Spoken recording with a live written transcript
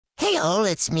all,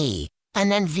 it's me,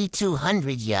 and then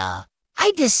V200, y'all.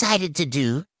 I decided to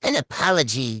do an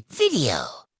apology video.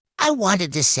 I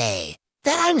wanted to say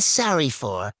that I'm sorry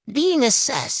for being a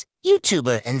sus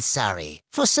YouTuber and sorry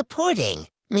for supporting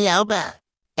Meowba.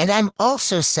 And I'm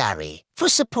also sorry for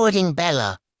supporting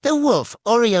Bella, the Wolf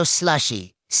Oreo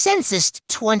Slushy, Census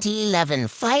 2011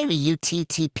 Fiery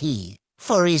UTTP,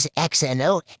 Furries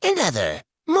XNO, and other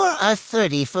more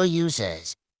R34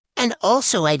 users. And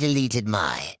also I deleted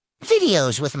my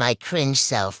videos with my cringe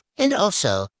self, and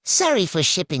also sorry for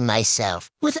shipping myself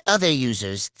with other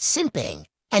users simping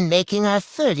and making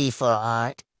R34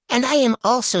 art. And I am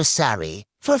also sorry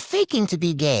for faking to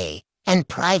be gay and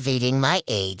privating my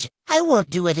age. I won't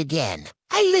do it again.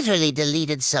 I literally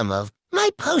deleted some of my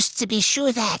posts to be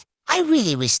sure that I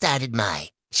really restarted my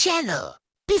channel.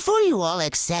 Before you all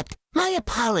accept my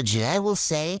apology, I will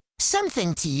say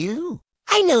something to you.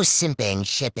 I know simping,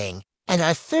 shipping, and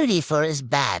R34 is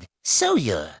bad, so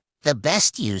you're the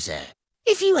best user.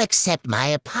 If you accept my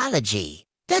apology,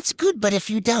 that's good, but if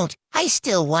you don't, I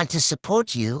still want to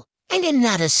support you, and am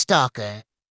not a stalker.